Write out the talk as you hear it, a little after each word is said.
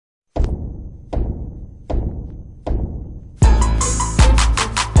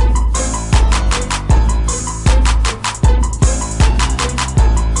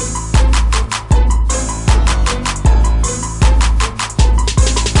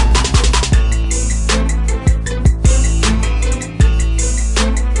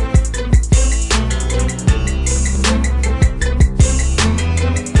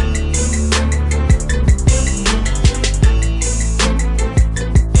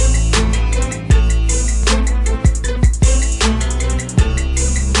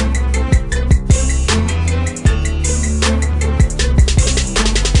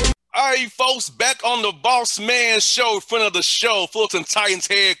on the Boss Man Show, friend of the show, Fulton Titans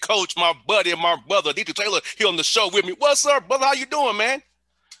head coach, my buddy and my brother, Deidrick Taylor, here on the show with me. What's up, brother? How you doing, man?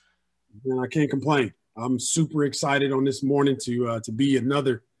 Man, I can't complain. I'm super excited on this morning to be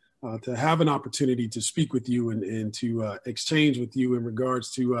another, to have an opportunity to speak with you and to exchange with you in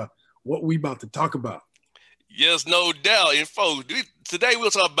regards to what we about to talk about. Yes, no doubt. And folks, today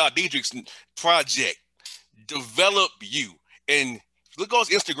we'll talk about Deidrick's project, Develop You. And look on his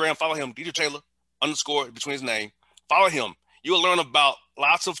Instagram, follow him, Deidrick Taylor, _ between his name. Follow him. You'll learn about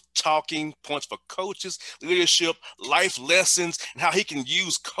lots of talking points for coaches, leadership, life lessons, and how he can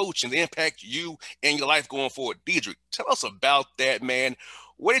use coaching to impact you and your life going forward. Deidrick, tell us about that, man.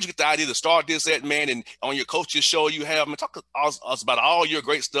 Where did you get the idea to start this at, man? And on your coach's show you have, man, talk to us about all your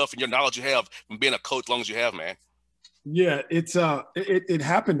great stuff and your knowledge you have from being a coach as long as you have, man. Yeah, it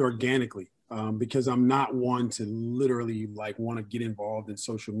happened organically because I'm not one to literally want to get involved in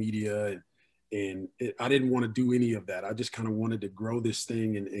social media and I didn't want to do any of that. I just kind of wanted to grow this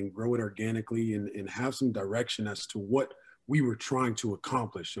thing and grow it organically and have some direction as to what we were trying to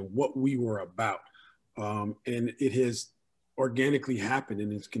accomplish and what we were about. And it has organically happened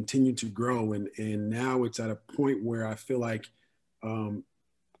and it's continued to grow. And now it's at a point where I feel like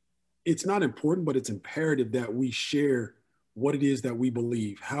it's not important, but it's imperative that we share what it is that we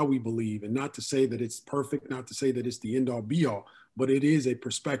believe, how we believe, and not to say that it's perfect, not to say that it's the end all be all, but it is a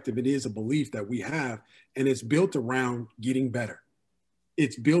perspective. It is a belief that we have, and it's built around getting better.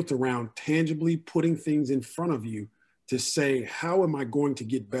 It's built around tangibly putting things in front of you to say, how am I going to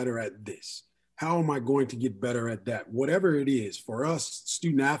get better at this? How am I going to get better at that? Whatever it is, for us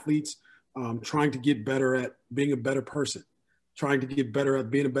student athletes, trying to get better at being a better person, trying to get better at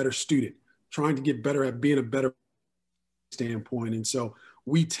being a better student, trying to get better at being a better standpoint. And so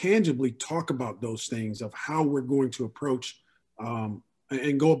we tangibly talk about those things of how we're going to approach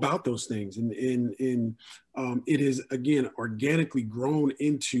and go about those things. And it is, again, organically grown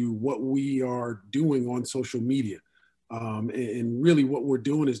into what we are doing on social media. And really what we're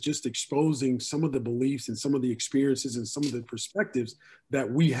doing is just exposing some of the beliefs and some of the experiences and some of the perspectives that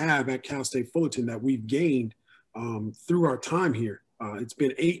we have at Cal State Fullerton that we've gained through our time here. It's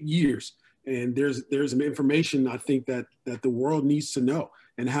been 8 years, and there's some information I think that the world needs to know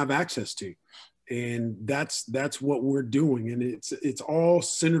and have access to. And that's what we're doing. And it's all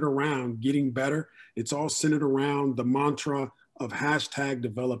centered around getting better. It's all centered around the mantra of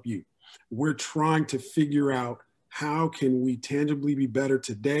 #DevelopYou. We're trying to figure out how can we tangibly be better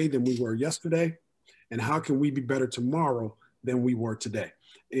today than we were yesterday? And how can we be better tomorrow than we were today?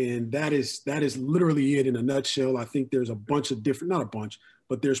 And that is literally it in a nutshell. I think there's a bunch of different, not a bunch,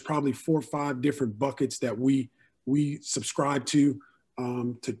 but there's probably 4 or 5 different buckets that we subscribe to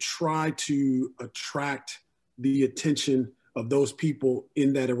try to attract the attention of those people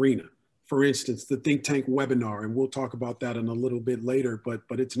in that arena. For instance, the Think Tank webinar, and we'll talk about that in a little bit later, but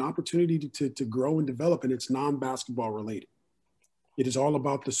it's an opportunity to grow and develop, and it's non-basketball related. It is all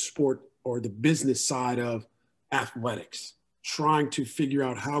about the sport or the business side of athletics, trying to figure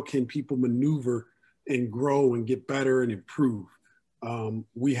out how can people maneuver and grow and get better and improve.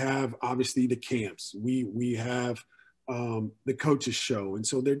 We have obviously the camps. We have the coaches show. And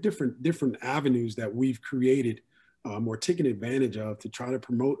so there are different avenues that we've created or taken advantage of to try to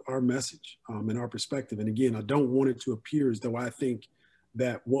promote our message and our perspective. And again, I don't want it to appear as though I think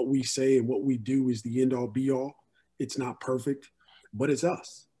that what we say and what we do is the end all be all. It's not perfect, but it's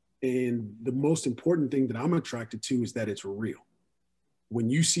us. And the most important thing that I'm attracted to is that it's real. When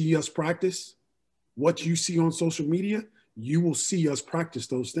you see us practice, what you see on social media, you will see us practice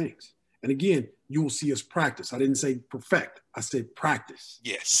those things. And again, you will see us practice. I didn't say perfect. I said practice.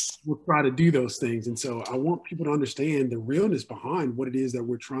 Yes. We'll try to do those things. And so I want people to understand the realness behind what it is that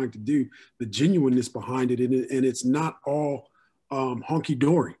we're trying to do, the genuineness behind it. And it's not all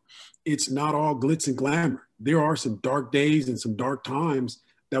hunky-dory. It's not all glitz and glamour. There are some dark days and some dark times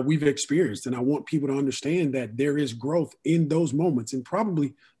that we've experienced. And I want people to understand that there is growth in those moments. And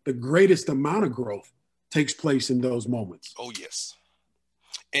probably the greatest amount of growth takes place in those moments. Oh, yes.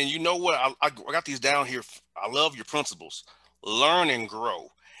 And you know what? I got these down here. I love your principles. Learn and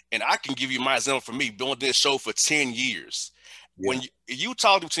grow. And I can give you my example for me doing this show for 10 years. Yeah. When you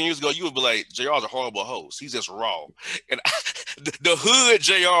talked to me 10 years ago, you would be like, JR's a horrible host. He's just raw. And the hood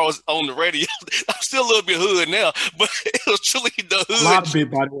JR was on the radio. I'm still a little bit hood now, but it was truly the hood. A lot of bit,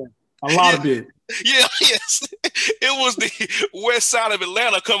 by the way. A lot of bit. Yeah, yes. It was the west side of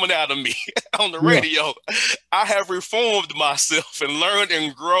Atlanta coming out of me on the radio. I have reformed myself and learned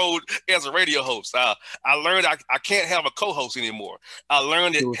and grown as a radio host. I learned I can't have a co-host anymore. I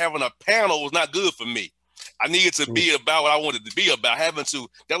learned that having a panel was not good for me. I needed to be about what I wanted to be about, having to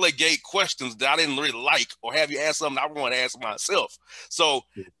delegate questions that I didn't really like, or have you ask something I want to ask myself. So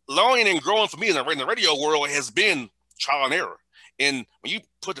learning and growing for me in the radio world has been trial and error. And when you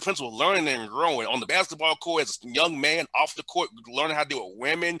put the principle of learning and growing on the basketball court as a young man, off the court, learning how to deal with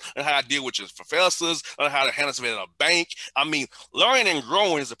women, learning how to deal with your professors, learning how to handle something in a bank. I mean, learning and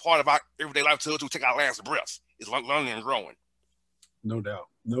growing is a part of our everyday life until we take our last breath. It's learning and growing. No doubt.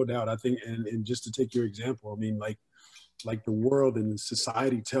 No doubt. I think, and just to take your example, I mean, like the world and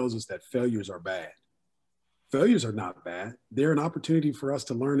society tells us that failures are bad. Failures are not bad. They're an opportunity for us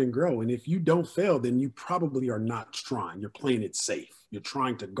to learn and grow. And if you don't fail, then you probably are not trying. You're playing it safe. You're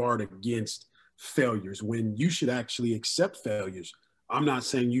trying to guard against failures when you should actually accept failures. I'm not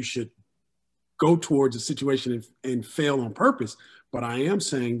saying you should go towards a situation and fail on purpose, but I am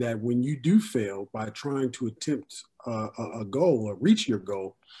saying that when you do fail by trying to attempt a goal or reach your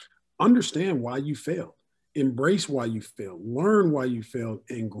goal, understand why you failed. Embrace why you failed, learn why you failed,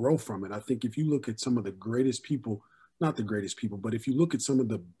 and grow from it. I think if you look at some of the greatest people, not the greatest people, but if you look at some of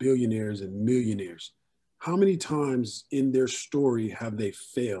the billionaires and millionaires, how many times in their story have they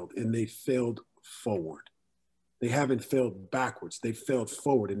failed, and they failed forward? They haven't failed backwards. They failed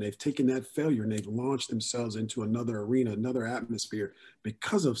forward, and they've taken that failure and they've launched themselves into another arena, another atmosphere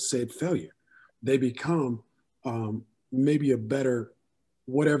because of said failure. They become maybe a better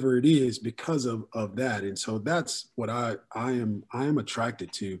whatever it is because of that. And so that's what I am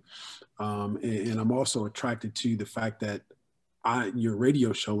attracted to. And I'm also attracted to the fact that your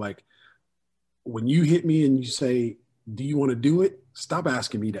radio show, like when you hit me and you say, do you want to do it? Stop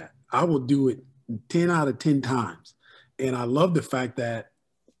asking me that. I will do it 10 out of 10 times. And I love the fact that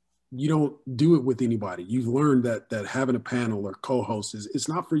you don't do it with anybody. You've learned that having a panel or co-host it's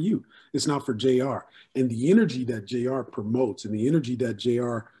not for you. It's not for JR. And the energy that JR promotes and the energy that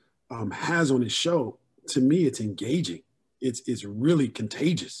JR has on his show, to me, it's engaging. It's really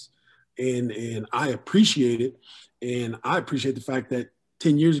contagious. And I appreciate it. And I appreciate the fact that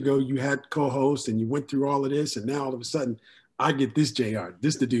 10 years ago you had co-hosts and you went through all of this. And now all of a sudden I get this JR,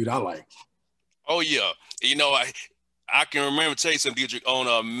 this the dude I like. Oh yeah. You know, I can remember tell you something, Deitrick,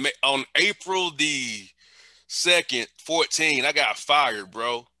 on April the 2nd, 14, I got fired,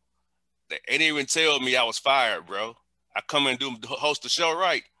 bro. They didn't even tell me I was fired, bro. I come in and host the show,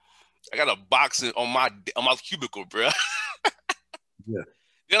 right? I got a box on my cubicle, bro. Yeah.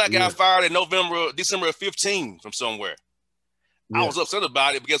 Then I got fired in December 15 from somewhere. Yeah. I was upset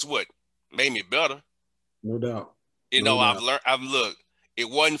about it, but guess what? Made me better. No doubt. You know, I've learned, it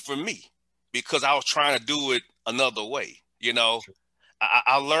wasn't for me because I was trying to do it another way. You know,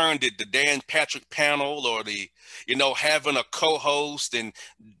 I learned that the Dan Patrick panel or having a co-host and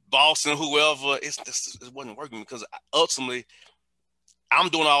bossing whoever, it wasn't working because ultimately I'm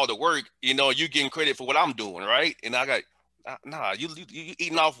doing all the work, you getting credit for what I'm doing, right? And I got, nah, you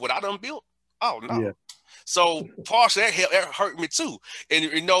eating off what I done built? Oh, no. Yeah. So partially that hurt me too. And,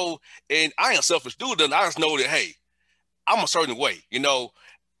 and I ain't selfish dude, and I just know that, hey, I'm a certain way,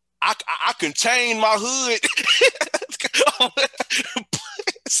 I contain my hood.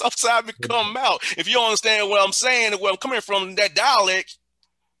 Sometimes it come out. If you don't understand what I'm saying and where I'm coming from, that dialect,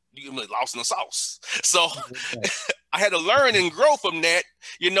 you get lost in the sauce. So I had to learn and grow from that,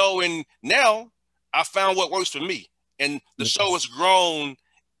 and now I found what works for me. And the show has grown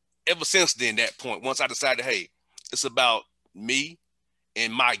ever since then, that point. Once I decided, hey, it's about me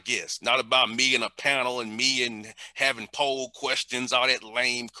and my guests, not about me and a panel and me and having poll questions, all that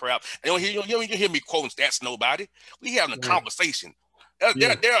lame crap. You hear me quoting That's Nobody. We having a conversation.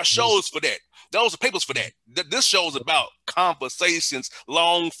 There are shows for that. Those are papers for that. This show is about conversations,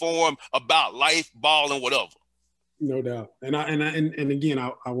 long form, about life, ball, and whatever. No doubt. And again,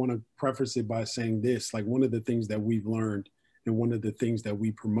 I want to preface it by saying this, like one of the things that we've learned and one of the things that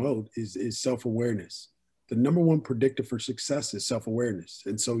we promote is self-awareness. The number one predictor for success is self-awareness.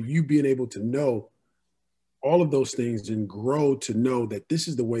 And so you being able to know all of those things and grow to know that this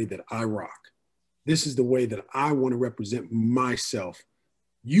is the way that I rock. This is the way that I want to represent myself.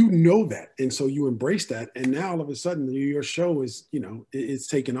 You know that. And so you embrace that. And now all of a sudden your show is, it's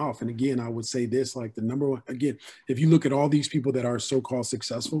taken off. And again, I would say this, like the number one, again, if you look at all these people that are so-called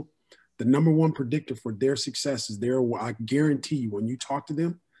successful, the number one predictor for their success is I guarantee you, when you talk to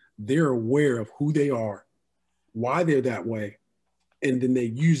them, they're aware of who they are, why they're that way, and then they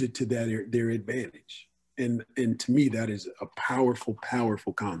use it to their advantage. And to me, that is a powerful,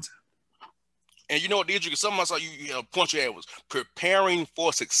 powerful concept. And you know what, Deitrick, something else you point you at was preparing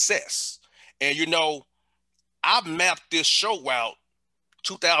for success. And I mapped this show out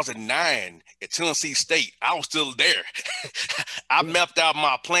 2009 at Tennessee State. I was still there. I mapped out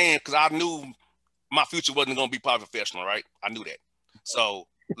my plan because I knew my future wasn't going to be probably professional, right? I knew that. So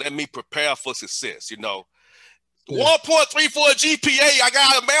let me prepare for success, you know. Yeah. 1.34 GPA. I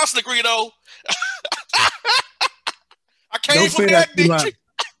got a master's degree, though. I came from that.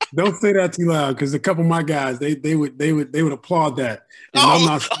 Don't say that too loud, because a couple of my guys, they would applaud that. And I'm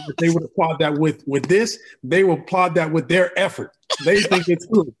not saying that they would applaud that with this. They will applaud that with their effort. They think it's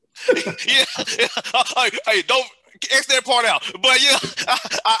good. Hey, don't X that part out. But yeah,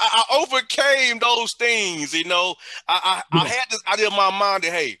 I overcame those things. You know, I had this idea in my mind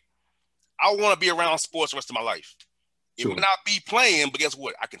that, hey, I want to be around sports the rest of my life. It may not be playing, but guess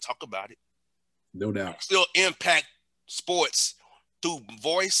what? I can talk about it. No doubt. Still impact sports through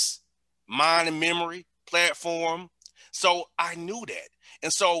voice, mind and memory, platform. So I knew that.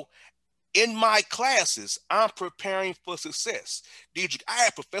 And so in my classes, I'm preparing for success. Dedrick, I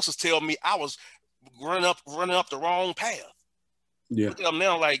had professors tell me I was running up the wrong path. Yeah. Look at them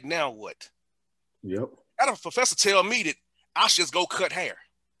now, like, now what? Yep. I had a professor tell me that I should just go cut hair.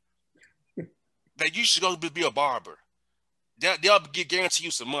 That you should go be a barber. They'll guarantee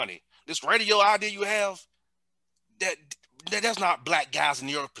you some money. This radio idea you have, that's not black guys in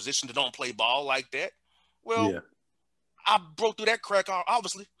your position that don't play ball like that. Well, yeah. I broke through that crack,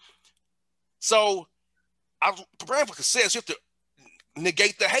 obviously. So I preparing for success. You have to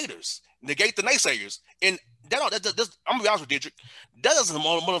negate the haters, negate the naysayers. And I'm going to be honest with Dedrick, that doesn't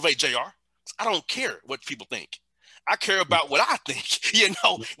motivate JR. I don't care what people think. I care about what I think, you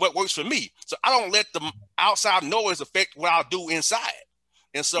know, what works for me. So I don't let the outside noise affect what I do inside.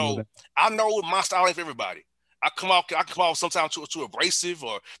 And so I know my style ain't for everybody. I come off sometimes too abrasive,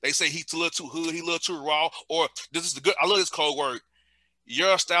 or they say he's a little too hood, he's a little too raw, or this is the good. I love this code word.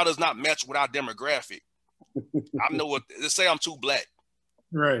 Your style does not match with our demographic. I know what they say. I'm too black.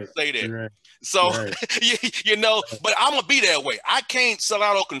 Right. Say that. Right. So you know, but I'm gonna be that way. I can't sell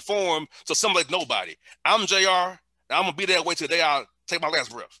out or conform to somebody like nobody. I'm JR. I'm gonna be that way till the day I take my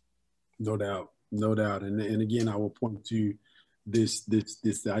last breath. No doubt, no doubt. And again, I will point to this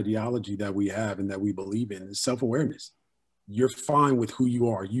ideology that we have and that we believe in is self-awareness. You're fine with who you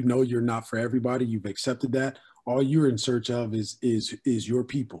are. You know you're not for everybody. You've accepted that. All you're in search of is your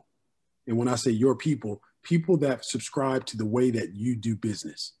people. And when I say your people that subscribe to the way that you do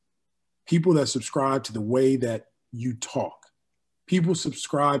business, people that subscribe to the way that you talk, people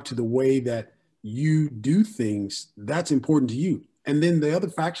subscribe to the way that you do things that's important to you. And then the other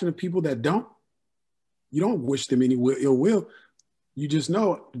faction of people that don't, you don't wish them any ill will. You just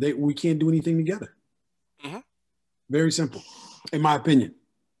know that we can't do anything together. Mm-hmm. Very simple, in my opinion.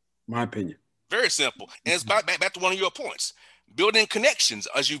 Very simple. And it's back to one of your points. Building connections,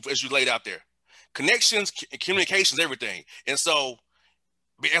 as you laid out there. Connections, communications, everything. And so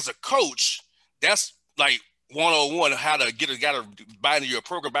as a coach, that's like 101 how to get a guy to buy into your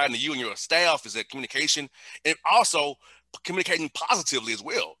program, buy into you and your staff, is that communication, and also communicating positively as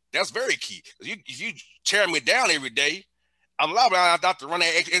well. That's very key. If you tear me down every day, I'm liable not to run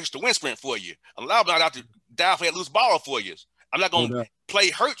that extra wind sprint for you. I'm liable not to dive for that loose ball for you. I'm not going to play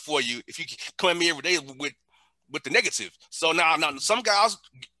hurt for you if you come at me every day with the negative. So now some guys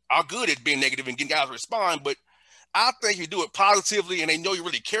are good at being negative and getting guys to respond, but I think you do it positively and they know you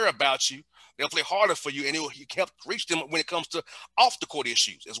really care about you, they'll play harder for you, and you help reach them when it comes to off the court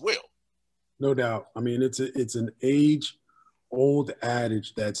issues as well. No doubt. I mean, it's an age-old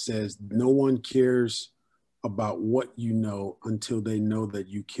adage that says no one cares about what you know until they know that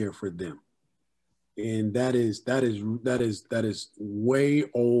you care for them. And that is way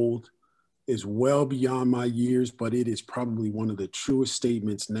old. It's well beyond my years, but it is probably one of the truest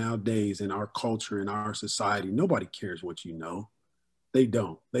statements nowadays in our culture, in our society. Nobody cares what you know. They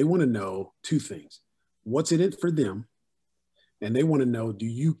don't. They want to know two things. What's in it for them? And they want to know, do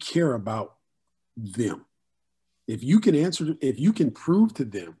you care about them? If you can prove to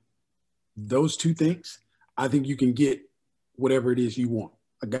them those two things, I think you can get whatever it is you want.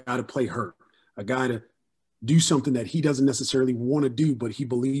 A guy to play hurt, a guy to do something that he doesn't necessarily want to do, but he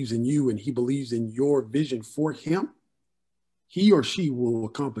believes in you and he believes in your vision for him. He or she will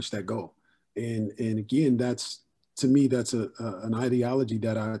accomplish that goal. And again, to me, that's an ideology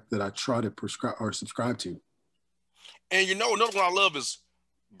that I try to prescribe or subscribe to. And another one I love is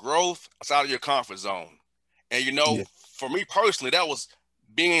growth outside of your comfort zone. And for me personally, that was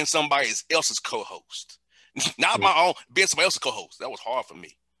being somebody else's co-host. Not my own, being somebody else's co-host. That was hard for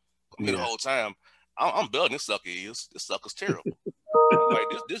me. The whole time, I'm building this sucker is. This sucker's terrible. Like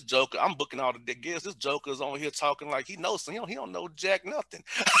this joker, I'm booking all the guests. This joker's on here talking like he knows something. He don't know jack nothing.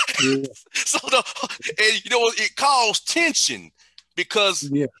 Yeah. So it caused tension because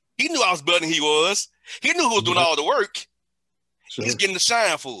he knew I was better than he was. He knew who was doing all the work. Sure. He's getting the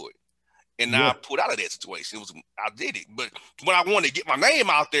shine for it. and I pulled out of that situation. I did it, but when I wanted to get my name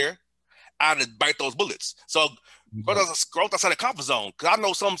out there, I had to bite those bullets. So growth outside the comfort zone, because I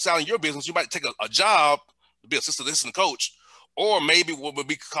know some side in your business, you might take a job to be assistant coach, or maybe what would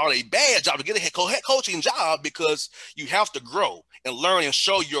be called a bad job to get a head coaching job, because you have to grow and learn and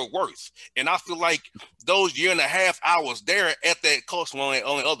show your worth. And I feel like those 1.5 hours there at that coach on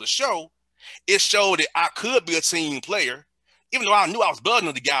the other show, it showed that I could be a team player, even though I knew I was better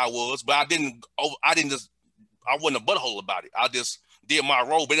than the guy was, but I wasn't a butthole about it. I just did my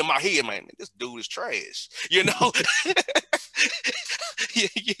role, but in my head, man, this dude is trash. You know,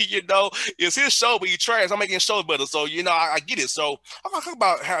 it's his show, but he's trash. I'm making shows better. So, I get it. So I'm going to talk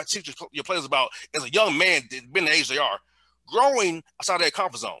about how to teach your players about, as a young man, been the age they are, growing outside their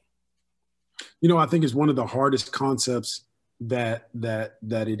comfort zone. I think it's one of the hardest concepts that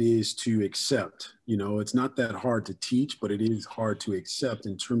it is to accept. It's not that hard to teach, but it is hard to accept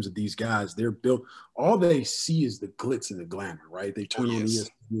in terms of these guys. They're built, all they see is the glitz and the glamour, right? They turn on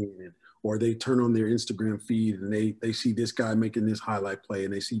ESPN, or they turn on their Instagram feed, and they see this guy making this highlight play,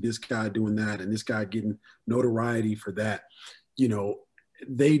 and they see this guy doing that, and this guy getting notoriety for that.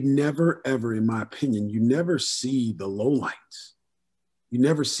 They never, ever, in my opinion, you never see the lowlights. You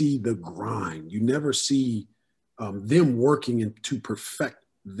never see the grind. You never see them working to perfect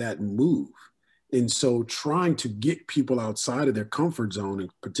that move. And so trying to get people outside of their comfort zone,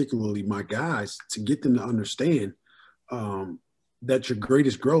 and particularly my guys, to get them to understand that your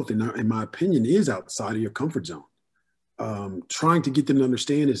greatest growth, in my opinion, is outside of your comfort zone. Trying to get them to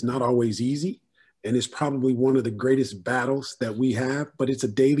understand is not always easy, and it's probably one of the greatest battles that we have, but it's a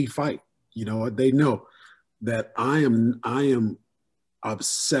daily fight. They know that I am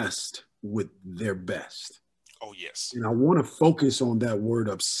obsessed with their best. Oh, yes. And I want to focus on that word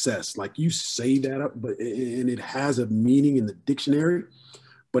obsessed. Like, you say that up, and it has a meaning in the dictionary,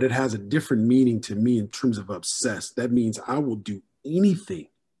 but it has a different meaning to me in terms of obsessed. That means I will do anything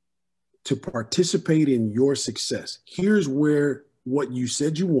to participate in your success. Here's what you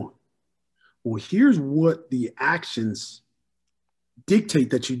said you want. Well, here's what the actions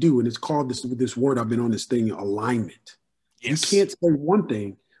dictate that you do. And it's called this word, I've been on this thing, alignment. Yes. You can't say one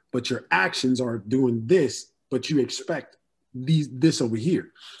thing, but your actions are doing this, but you expect this over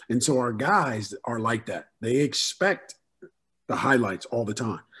here. And so our guys are like that. They expect the highlights all the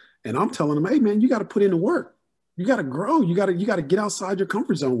time. And I'm telling them, hey, man, you got to put in the work. You got to grow. You got to get outside your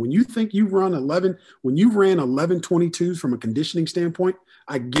comfort zone. When you think you ran 11:22s from a conditioning standpoint,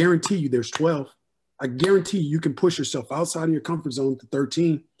 I guarantee you there's 12. I guarantee you can push yourself outside of your comfort zone to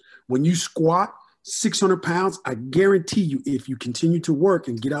 13. When you squat 600 pounds, I guarantee you, if you continue to work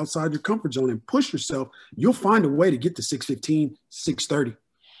and get outside your comfort zone and push yourself, you'll find a way to get to 615, 630.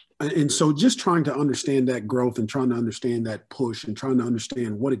 And so just trying to understand that growth and trying to understand that push and trying to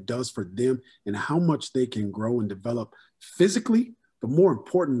understand what it does for them and how much they can grow and develop physically, but more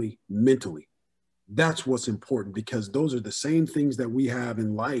importantly, mentally. That's what's important, because those are the same things that we have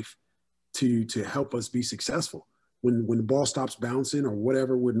in life to help us be successful. When the ball stops bouncing or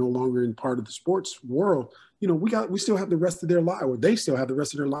whatever, we're no longer in part of the sports world. We still have the rest of their life, or they still have the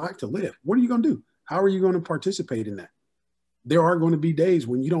rest of their life to live. What are you going to do? How are you going to participate in that? There are going to be days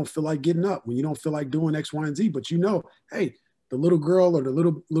when you don't feel like getting up, when you don't feel like doing X, Y, and Z, but hey, the little girl or the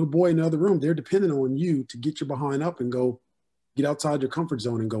little boy in the other room, they're dependent on you to get your behind up and go get outside your comfort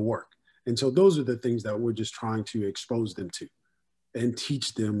zone and go work. And so those are the things that we're just trying to expose them to and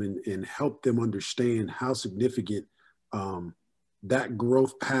teach them and help them understand how significant that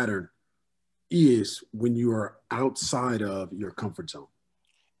growth pattern is when you are outside of your comfort zone.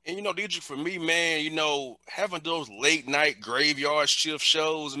 And, Deidrick, for me, man, having those late night graveyard shift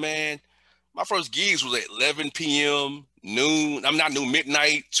shows, man, my first gigs was at 11 p.m., noon. I'm not noon,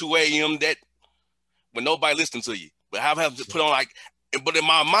 midnight, 2 a.m. That when nobody listening to you. But I have to put on but in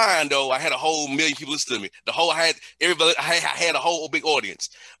my mind, though, I had a whole million people listening to me. I had a whole big audience.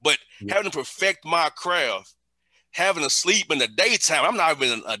 But having to perfect my craft, having to sleep in the daytime, I'm not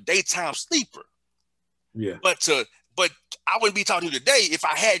even a daytime sleeper. Yeah. But I wouldn't be talking to you today if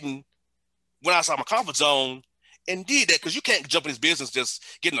I hadn't went outside my comfort zone and did that, because you can't jump in this business just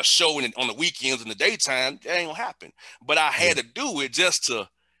getting a show on the weekends in the daytime. That ain't gonna happen. But I had to do it just to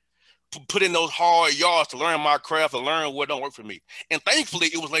put in those hard yards to learn my craft and learn what don't work for me. And thankfully,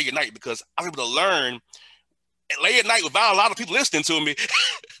 it was late at night, because I was able to learn late at night without a lot of people listening to me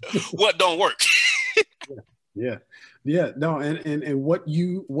what don't work. Yeah. No, and what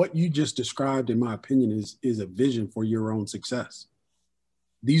you just described, in my opinion, is a vision for your own success.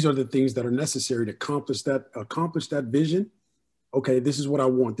 These are the things that are necessary to accomplish that vision. Okay, this is what I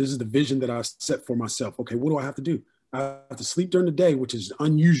want. This is the vision that I set for myself. Okay, what do I have to do? I have to sleep during the day, which is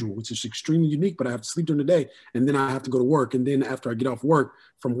unusual, which is extremely unique, but I have to sleep during the day. And then I have to go to work. And then after I get off work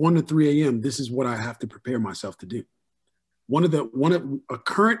from 1 to 3 a.m., this is what I have to prepare myself to do. A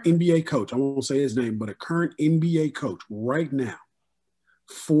current NBA coach, I won't say his name, but a current NBA coach right now,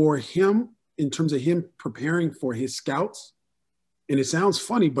 for him, in terms of him preparing for his scouts, and it sounds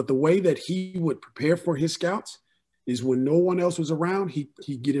funny, but the way that he would prepare for his scouts is when no one else was around,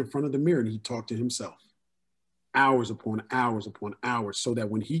 he'd get in front of the mirror and he'd talk to himself hours upon hours upon hours, so that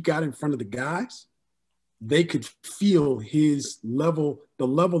when he got in front of the guys, they could feel his level, the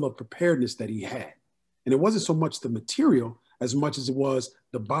level of preparedness that he had. And it wasn't so much the material as much as it was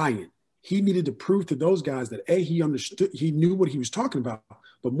the buy-in. He needed to prove to those guys that he understood, he knew what he was talking about,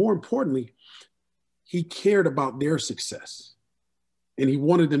 but more importantly, he cared about their success and he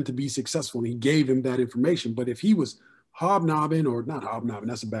wanted them to be successful, and he gave him that information. But if he was hobnobbing, or not hobnobbing,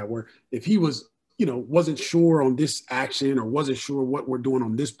 that's a bad word. If he was, wasn't sure on this action or wasn't sure what we're doing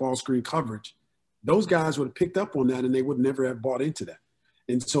on this ball screen coverage, those guys would have picked up on that and they would never have bought into that.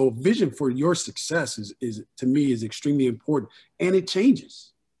 And so vision for your success is to me is extremely important, and it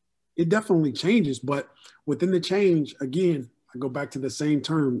changes. It definitely changes, but within the change, again, I go back to the same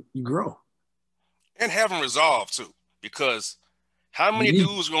term, you grow. And having resolve too, because how many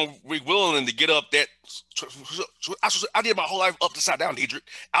dudes are going to be willing to get up that? I did my whole life upside down, Diedrich.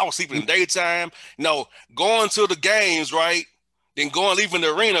 I was sleeping in the daytime, going to the games, right? Then leaving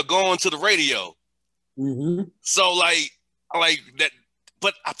the arena, going to the radio. Mm-hmm. So like that,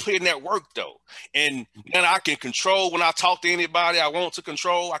 but I put in that work though. And then I can control when I talk to anybody I want to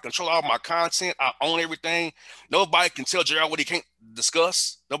control. I control all my content. I own everything. Nobody can tell Gerald what he can't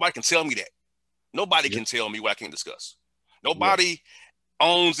discuss. Nobody can tell me that. Nobody can tell me what I can't discuss. Nobody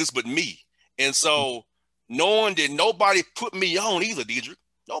owns this but me. And so knowing that nobody put me on either, Diedrich.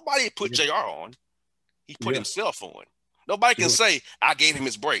 Nobody put JR on. He put himself on. Nobody can say, I gave him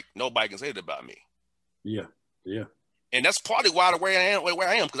his break. Nobody can say that about me. Yeah. And that's partly why the way I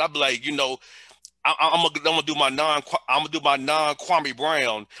am, because I'll be like, I'm gonna do my non Kwame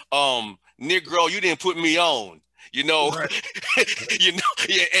Brown. Negro, you didn't put me on. Right.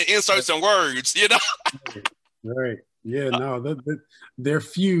 And insert some words, Right. Yeah. No, their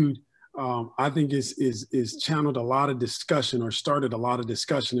feud, I think is channeled a lot of discussion, or started a lot of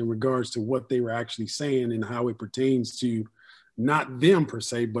discussion in regards to what they were actually saying and how it pertains to not them per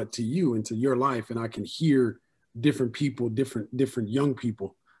se, but to you and to your life. And I can hear different people, different young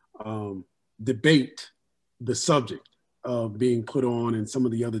people debate the subject of being put on and some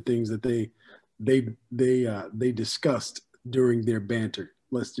of the other things that they discussed during their banter.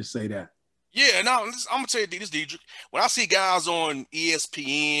 Let's just say that. Yeah, no, I'm gonna tell you this, Diedrich. When I see guys on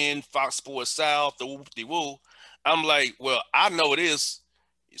ESPN, Fox Sports South, the woo, I'm like, well, I know it is.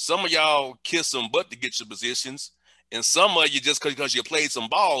 Some of y'all kiss some butt to get your positions, and some of you just because you played some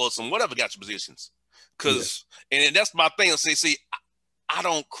ball or some whatever got your positions. And that's my thing. See, I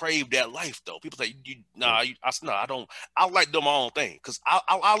don't crave that life though. People say, I don't. I like doing my own thing because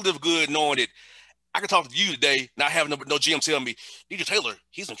I live good knowing that I can talk to you today, not having no GM tell me, DJ Taylor,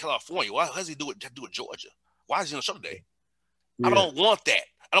 he's in California. Why does he do it Georgia? Why is he on the show today? Yeah. I don't want that.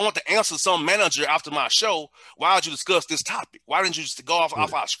 I don't want to answer some manager after my show. Why did you discuss this topic? Why didn't you just go off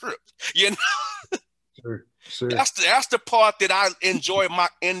our script? Sure. That's the part that I enjoy, my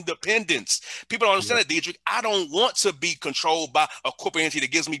independence. People don't understand that, Diedrich. I don't want to be controlled by a corporate entity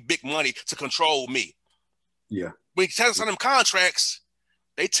that gives me big money to control me. Yeah. When you sign them contracts,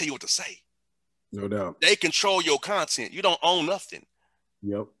 they tell you what to say. No doubt. They control your content. You don't own nothing.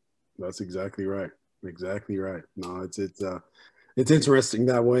 Yep. That's exactly right. Exactly right. No, it's interesting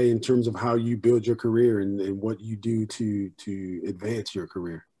that way in terms of how you build your career and what you do to advance your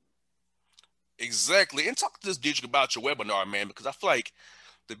career. Exactly. And talk to this, Diedrich, about your webinar, man, because I feel like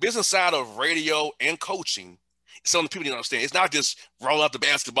the business side of radio and coaching, some people don't understand. It's not just roll out the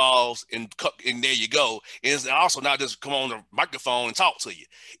basketballs and there you go. It's also not just come on the microphone and talk to you.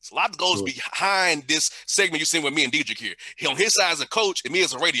 It's a lot that goes behind this segment you're seeing with me and Diedrich here. He on his side as a coach and me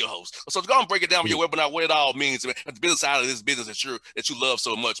as a radio host. So go and break it down with your webinar, what it all means, man, the business side of this business that you love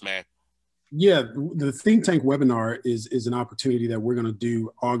so much, man. Yeah, the Think Tank webinar is an opportunity that we're going to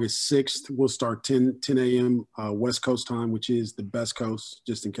do August 6th. We'll start 10 a.m. West Coast time, which is the best coast,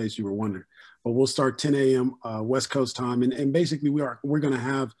 just in case you were wondering. But we'll start 10 a.m. West Coast time. And basically we're going to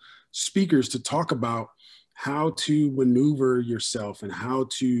have speakers to talk about how to maneuver yourself and how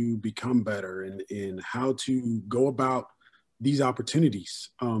to become better and how to go about these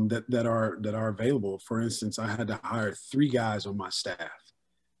opportunities that are available. For instance, I had to hire 3 guys on my staff.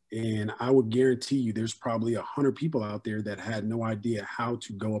 And I would guarantee you there's probably 100 people out there that had no idea how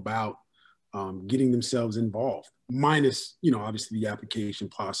to go about getting themselves involved minus, obviously the application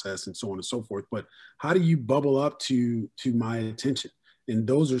process and so on and so forth. But how do you bubble up to my attention? And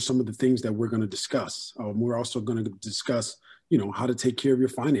those are some of the things that we're going to discuss. We're also going to discuss, how to take care of your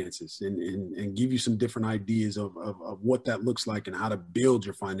finances and give you some different ideas of what that looks like and how to build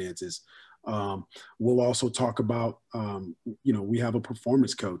your finances. We'll also talk about, we have a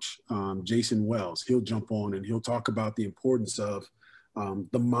performance coach, Jason Wells. He'll jump on and he'll talk about the importance of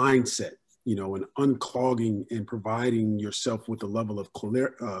the mindset, and unclogging and providing yourself with a level of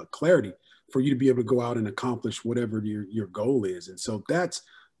clarity for you to be able to go out and accomplish whatever your goal is. And so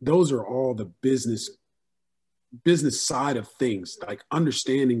those are all the business side of things, like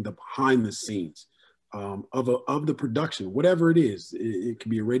understanding the behind the scenes of the production, whatever it is. It could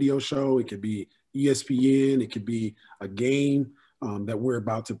be a radio show, it could be ESPN, it could be a game that we're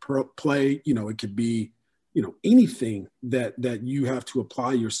about to play. It could be, anything that you have to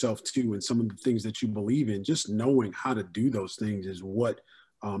apply yourself to, and some of the things that you believe in. Just knowing how to do those things is what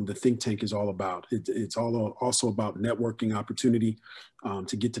the think tank is all about. It's also about networking opportunity,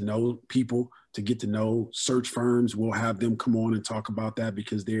 to get to know people, to get to know search firms. We'll have them come on and talk about that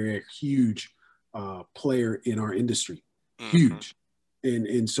because they're a huge player in our industry, huge.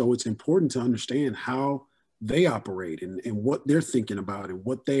 And so it's important to understand how they operate and what they're thinking about and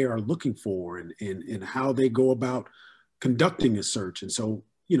what they are looking for and how they go about conducting a search. And so,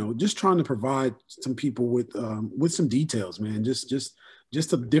 just trying to provide some people with some details, man,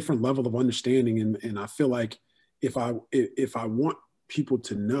 just a different level of understanding. And I feel like if I want people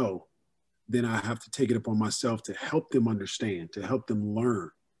to know, then I have to take it upon myself to help them understand, to help them learn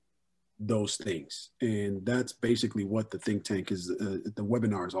those things. And that's basically what the think tank is, the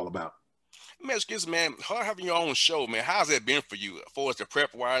webinar is all about. Man, excuse me, man, how having your own show, man, how's that been for you for the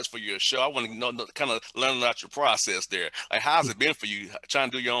prep wise for your show? I want to know, kind of learn about your process there. Like, how's it been for you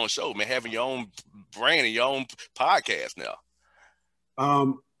trying to do your own show, man, having your own brand and your own podcast now?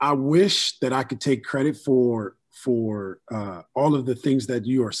 I wish that I could take credit for all of the things that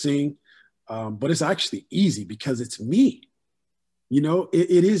you are seeing, but it's actually easy because it's me.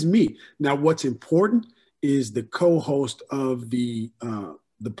 It is me. Now, what's important is the co-host of the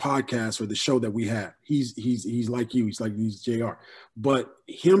podcast or the show that we have. He's like you. He's JR. But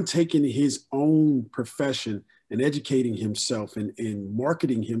him taking his own profession and educating himself and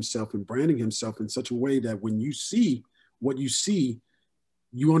marketing himself and branding himself in such a way that when you see what you see,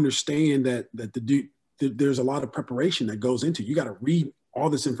 you understand that there's a lot of preparation that goes into it. You got to read all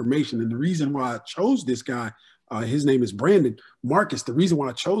this information. And the reason why I chose this guy, his name is Brandon Marcus. The reason why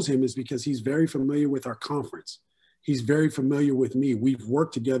I chose him is because he's very familiar with our conference. He's very familiar with me. We've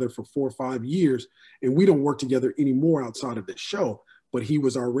worked together for 4 or 5 years, and we don't work together anymore outside of the show, but he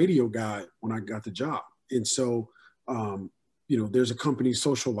was our radio guy when I got the job. And so, there's a company,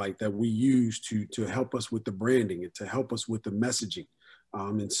 Social Light, that we use to help us with the branding and to help us with the messaging.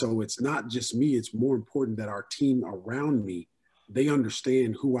 And so it's not just me. It's more important that our team around me, they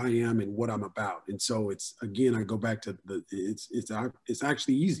understand who I am and what I'm about. And so it's, again, I go back to it's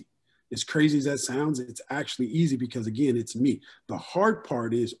actually easy. As crazy as that sounds, it's actually easy because, again, it's me. The hard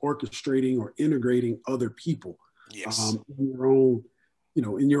part is orchestrating or integrating other people. Yes.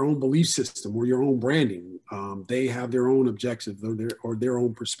 In your own belief system or your own branding. They have their own objectives or their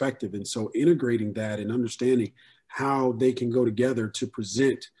own perspective. And so integrating that and understanding how they can go together to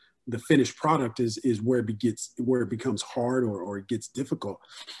present the finished product is where it becomes hard or it gets difficult.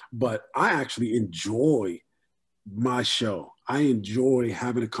 But I actually enjoy my show. I enjoy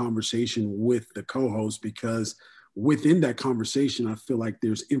having a conversation with the co-host because within that conversation, I feel like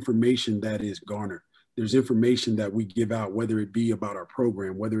there's information that is garnered. There's information that we give out, whether it be about our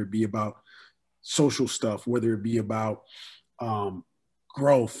program, whether it be about social stuff, whether it be about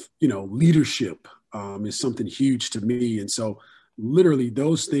growth, leadership is something huge to me. And so literally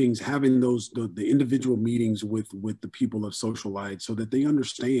those things, having the individual meetings with the people of Social Light so that they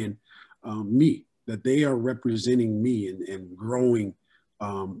understand me, that they are representing me and growing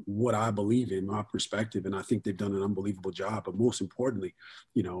what I believe in, my perspective. And I think they've done an unbelievable job. But most importantly,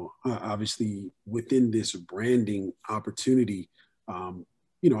 obviously within this branding opportunity, I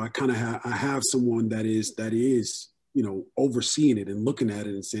have someone that is, overseeing it and looking at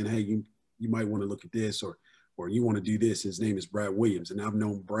it and saying, hey, you might want to look at this or you want to do this. His name is Brad Williams. And I've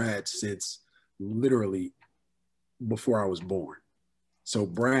known Brad since literally before I was born. So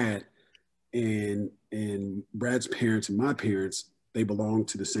Brad and Brad's parents and my parents, they belong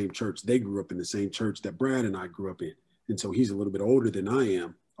to the same church. They grew up in the same church that Brad and I grew up in. And so he's a little bit older than I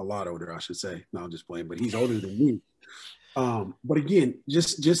am, a lot older, I should say. No, I'm just playing, but he's older than me. But again,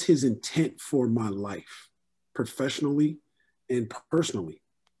 just his intent for my life, professionally and personally,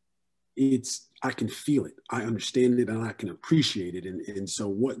 I can feel it, I understand it, and I can appreciate it. And so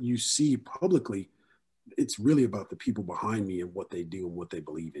what you see publicly, it's really about the people behind me and what they do and what they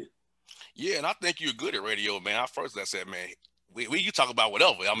believe in. Yeah, and I think you're good at radio, man. I said, man, you talk about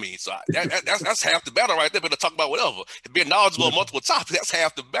whatever. I mean, so that's half the battle right there. But to talk about whatever, being knowledgeable on multiple topics, that's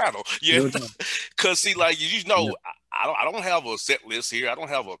half the battle. Yeah, because see, like you know, yeah. I don't have a set list here. I don't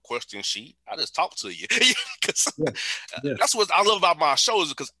have a question sheet. I just talk to you. That's what I love about my shows,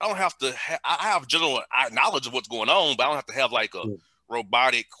 because I don't have to. I have general knowledge of what's going on, but I don't have to have like a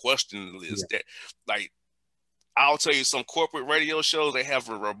robotic question list that like. I'll tell you, some corporate radio shows, they have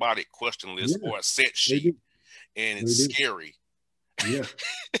a robotic question list or a set sheet, and it's scary. Yeah.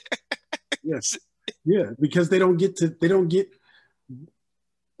 Yes. Yeah. Because they don't get,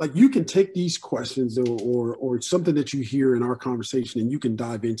 like, you can take these questions or something that you hear in our conversation, and you can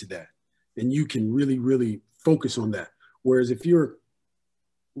dive into that, and you can really, really focus on that. Whereas if you're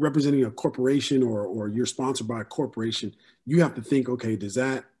representing a corporation or you're sponsored by a corporation, you have to think, okay, does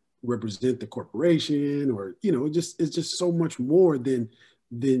that represent the corporation? Or, you know, it's just so much more than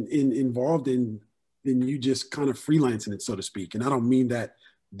involved in than you just kind of freelancing it, so to speak. And I don't mean that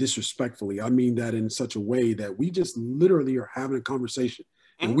disrespectfully. I mean that in such a way that we just literally are having a conversation,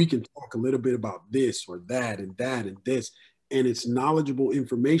 and we can talk a little bit about this or that and this, and it's knowledgeable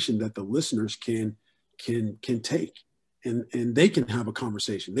information that the listeners can take. And they can have a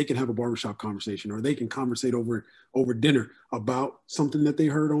conversation. They can have a barbershop conversation, or they can conversate over dinner about something that they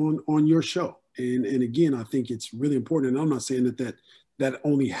heard on your show. And again, I think it's really important. And I'm not saying that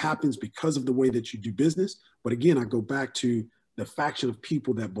only happens because of the way that you do business. But again, I go back to the faction of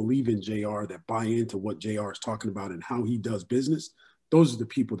people that believe in JR, that buy into what JR is talking about and how he does business. Those are the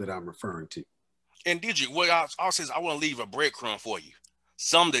people that I'm referring to. And did you? What I'll say is, I want to leave a breadcrumb for you.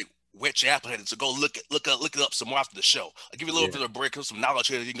 Some that wet your appetite to go look it up some more after the show. I'll give you a little bit of breadcrumb, some knowledge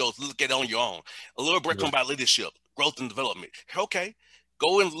here that you can go look at it on your own. A little breadcrumb about leadership, growth and development. Okay,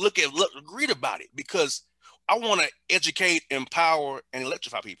 go and read about it, because I want to educate, empower, and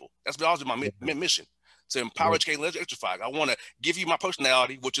electrify people. That's been always my mission, to empower, educate, and electrify. I want to give you my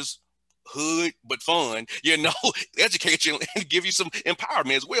personality, which is hood but fun, you know, educate you and give you some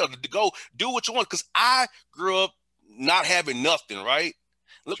empowerment as well to go do what you want. Because I grew up not having nothing, right?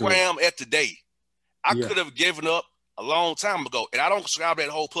 Look where I am at today. I could have given up a long time ago, and I don't subscribe to that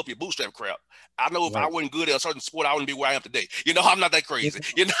whole puppy bootstrap crap. I know if I wasn't good at a certain sport, I wouldn't be where I am today. You know, I'm not that crazy.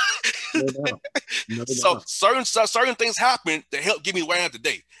 You know, so certain things happen to help get me where I am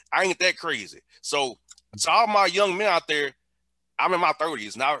today. I ain't that crazy. So to all my young men out there, I'm in my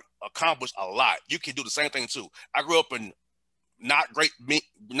 30s and I accomplished a lot. You can do the same thing too. I grew up in not great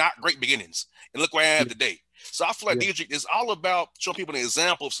beginnings, and look where I am today. So I feel like Diedrich is all about showing people an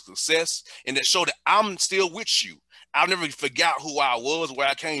example of success, and that show that I'm still with you. I never forgot who I was, where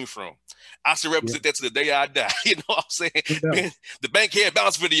I came from. I still represent that to the day I die. You know what I'm saying? Man, the Bankhead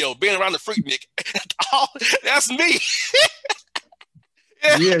Bounce video, being around the Freaknik, that's me.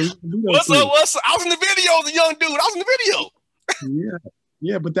 What's up? I was in the video as a young dude. I was in the video.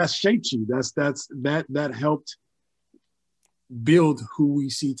 Yeah, but that shaped you. That helped build who we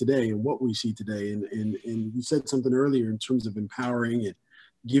see today and what we see today. And you said something earlier in terms of empowering and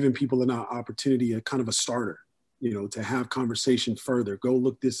giving people an opportunity, a kind of a starter, you know, to have conversation further. Go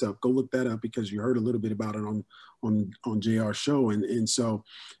look this up, go look that up, because you heard a little bit about it on JR's show. And so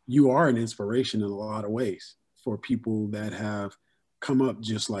you are an inspiration in a lot of ways for people that have come up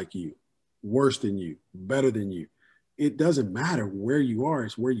just like you, worse than you, better than you. It doesn't matter where you are,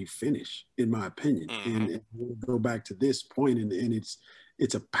 it's where you finish, in my opinion. And we'll go back to this point, and it's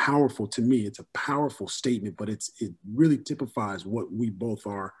a powerful, to me, it's a powerful statement, but it really typifies what we both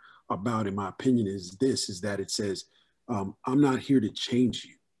are about, in my opinion, is that it says, I'm not here to change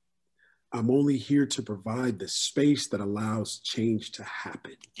you. I'm only here to provide the space that allows change to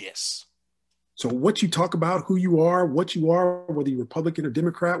happen. Yes. So what you talk about, who you are, what you are, whether you're Republican or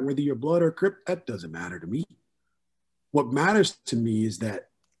Democrat, whether you're blood or Crip, that doesn't matter to me. What matters to me is that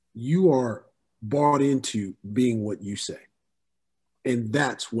you are bought into being what you say. And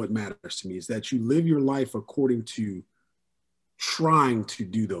that's what matters to me, is that you live your life according to trying to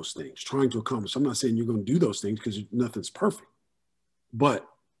do those things, trying to accomplish. I'm not saying you're going to do those things, because nothing's perfect, but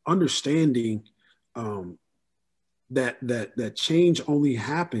understanding that change only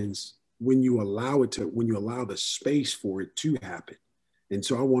happens when you allow the space for it to happen. And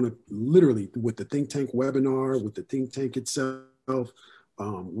so I want to literally, with the Think Tank webinar, with the Think Tank itself,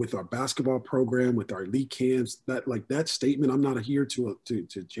 with our basketball program, with our elite camps, that statement, I'm not here to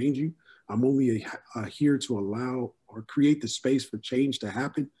change you. I'm only here to allow or create the space for change to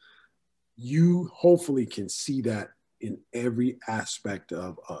happen. You hopefully can see that in every aspect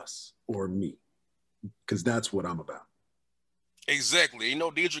of us, or me. because that's what I'm about. Exactly. You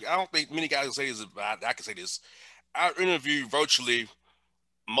know, Deidrick, I don't think many guys can say this, but I can say this. I interviewed virtually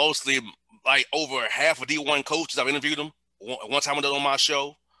mostly like over half of D1 coaches. I've interviewed them one time on my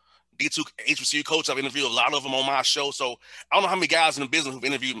show. D2 HBCU coaches, I've interviewed a lot of them on my show. So I don't know how many guys in the business who've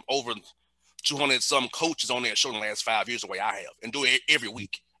interviewed over 200 some coaches on that show in the last 5 years the way I have, and do it every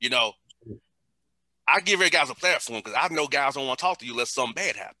week. You know, I give every guys a platform because I know guys don't want to talk to you unless something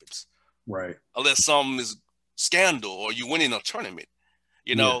bad happens. Right. Unless something is scandal or you winning a tournament.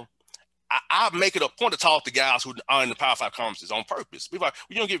 You know, I make it a point to talk to guys who are in the Power 5 conferences on purpose. People like,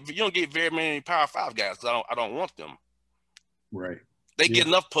 you don't get very many Power 5 guys because I don't want them. Right. They get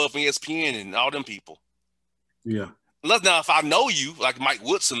enough puff from ESPN and all them people. Yeah. Unless now, if I know you, like Mike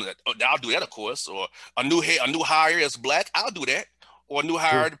Woodson, I'll do that, of course. Or a new hire as black, I'll do that. Or a new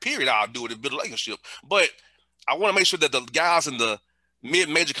hire, period, I'll do it to build a relationship. But I want to make sure that the guys in the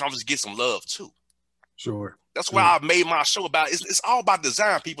mid-major conference get some love too. Sure. That's why I made my show about it's all about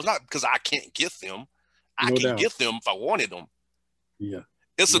design, people, not because I can't get them. I can get them if I wanted them. Yeah.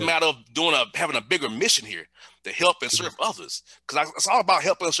 It's a matter of having a bigger mission here to help and serve others. Because it's all about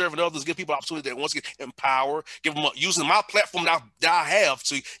helping and serving others, give people opportunity that wants to get empowered, give them using my platform that I have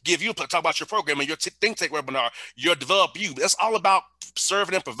to give you, talk about your program and your think tank webinar, your develop you. That's all about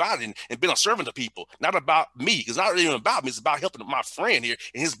serving and providing and being a servant to people, not about me. It's not even about me. It's about helping my friend here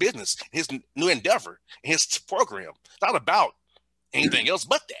in his business, his new endeavor, his program. It's not about anything else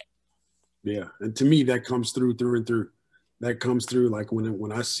but that. Yeah. And to me, that comes through and through. That comes through like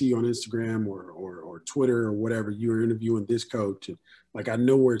when I see on Instagram or Twitter or whatever, you're interviewing this coach, and like I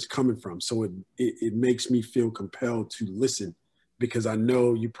know where it's coming from. So it makes me feel compelled to listen because I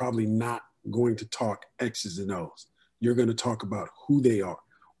know you're probably not going to talk X's and O's. You're going to talk about who they are,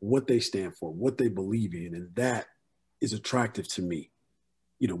 what they stand for, what they believe in. And that is attractive to me.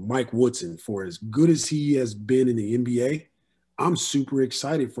 You know, Mike Woodson, for as good as he has been in the NBA, I'm super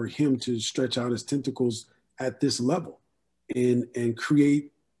excited for him to stretch out his tentacles at this level. And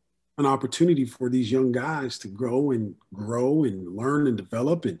create an opportunity for these young guys to grow and learn and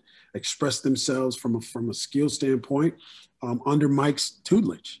develop and express themselves from a skill standpoint under Mike's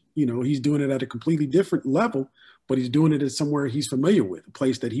tutelage. You know, he's doing it at a completely different level, but he's doing it at somewhere he's familiar with, a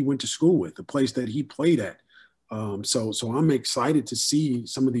place that he went to school with, a place that he played at. So I'm excited to see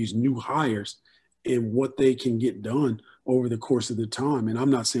some of these new hires and what they can get done over the course of the time. And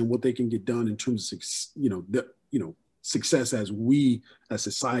I'm not saying what they can get done in terms of, success as we as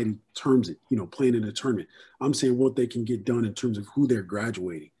society terms it, playing in a tournament. I'm saying what they can get done in terms of who they're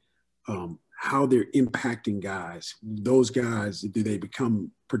graduating, how they're impacting guys. Those guys, do they become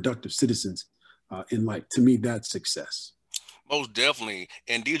productive citizens? And like, to me, that's success. Most definitely.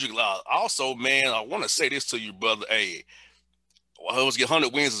 And Deidrick, also, man, I want to say this to you, brother. Hey, let's get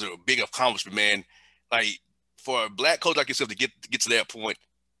 100 wins is a big accomplishment, man. Like, for a black coach like yourself to get to that point,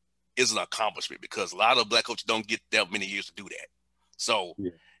 is an accomplishment because a lot of black coaches don't get that many years to do that. So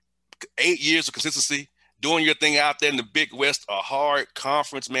 8 years of consistency, doing your thing out there in the Big West, a hard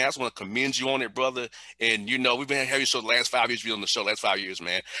conference, man. I just want to commend you on it, brother. And, we've been having you show the last 5 years, you on the show, last 5 years,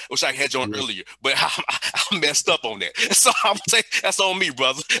 man. I wish I had you on earlier, but I messed up on that. So I'm saying that's on me,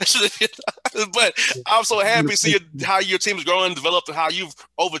 brother. But I'm so happy to see how your team is growing and developed and how you've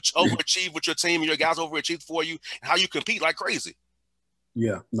overachieved with your team and your guys overachieved for you and how you compete like crazy.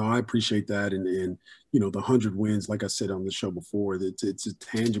 Yeah, no, I appreciate that. And the 100 wins, like I said on the show before, it's a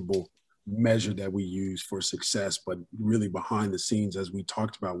tangible measure that we use for success, but really behind the scenes, as we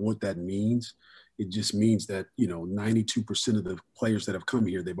talked about what that means, it just means that, 92% of the players that have come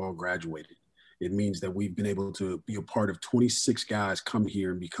here, they've all graduated. It means that we've been able to be a part of 26 guys come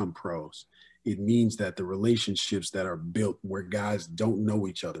here and become pros. It means that the relationships that are built where guys don't know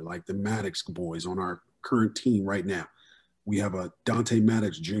each other, like the Maddox boys on our current team right now. We have a Dante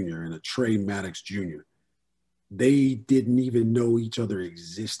Maddox Jr. and a Trey Maddox Jr. They didn't even know each other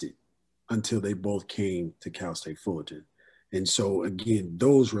existed until they both came to Cal State Fullerton. And so, again,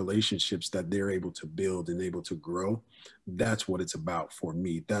 those relationships that they're able to build and able to grow, that's what it's about for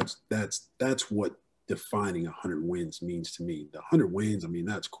me. That's what defining 100 wins means to me. The 100 wins, I mean,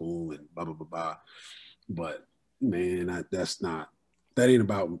 that's cool and blah, blah, blah, blah. But, man, that ain't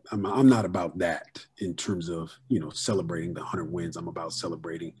about, I'm not about that in terms of, celebrating the 100 wins. I'm about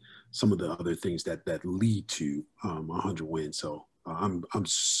celebrating some of the other things that lead to 100 wins. So I'm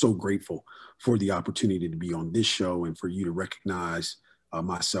so grateful for the opportunity to be on this show and for you to recognize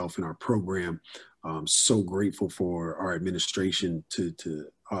myself and our program. I'm so grateful for our administration to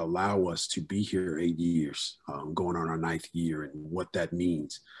allow us to be here 8 years, going on our 9th year, and what that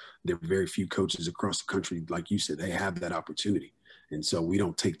means. There are very few coaches across the country, like you said, they have that opportunity. And so we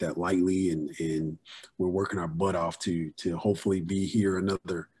don't take that lightly, and we're working our butt off to hopefully be here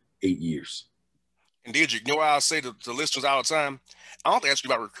another 8 years. And Dedrick, you know what I say to listeners all the time? I don't have to ask you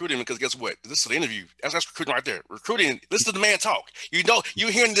about recruiting, because guess what? This is the interview. That's recruiting right there. Recruiting, listen to the man talk. You know,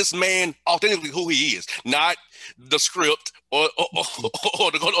 you're hearing this man authentically who he is, not the script or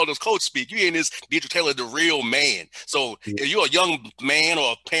the coach speak. You're hearing this Dedrick Taylor, the real man. So if you're a young man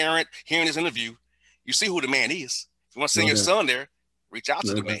or a parent hearing this interview, you see who the man is. If you want to send your son there, reach out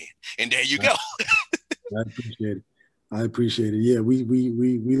to the man. And there you go. I appreciate it. I appreciate it. Yeah,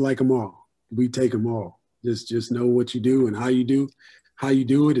 we like them all. We take them all. Just know what you do and how you do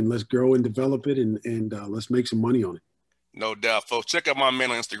it, and let's grow and develop it, and let's make some money on it. No doubt, folks. Check out my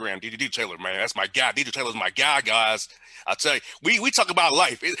man on Instagram, Dedrick Taylor, man. That's my guy. Dedrick Taylor's my guy, guys. I tell you, we talk about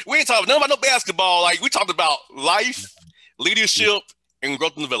life. We ain't talking nothing about no basketball. Like, we talked about life, leadership, and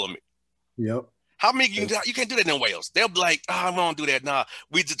growth and development. Yep. How many you can't do that nowhere else? They'll be like, I don't do that. Nah,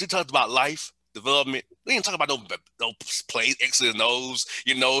 we talked about life, development. We ain't talking about no plays, X's and O's,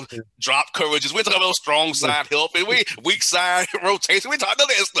 drop coverages. We're talking about strong side help, and we weak side rotation. We talking about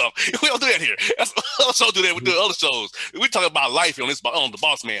that stuff. We don't do that here. That's also do that with the other shows. We talk about life on the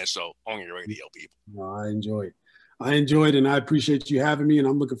Boss Man Show on your radio, people. No, I enjoy it, and I appreciate you having me, and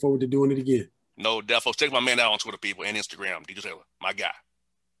I'm looking forward to doing it again. No doubt, folks. Check my man out on Twitter, people, and Instagram, Dedrick Taylor, my guy.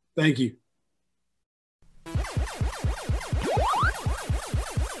 Thank you.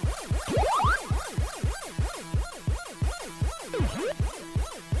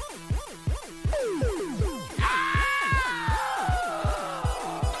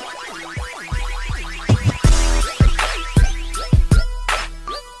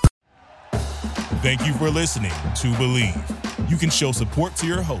 Thank you for listening to Believe. You can show support to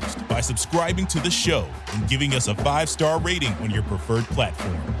your host by subscribing to the show and giving us a 5-star rating on your preferred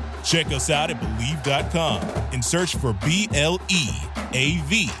platform. Check us out at Believe.com and search for BLEAV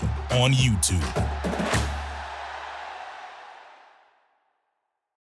on YouTube.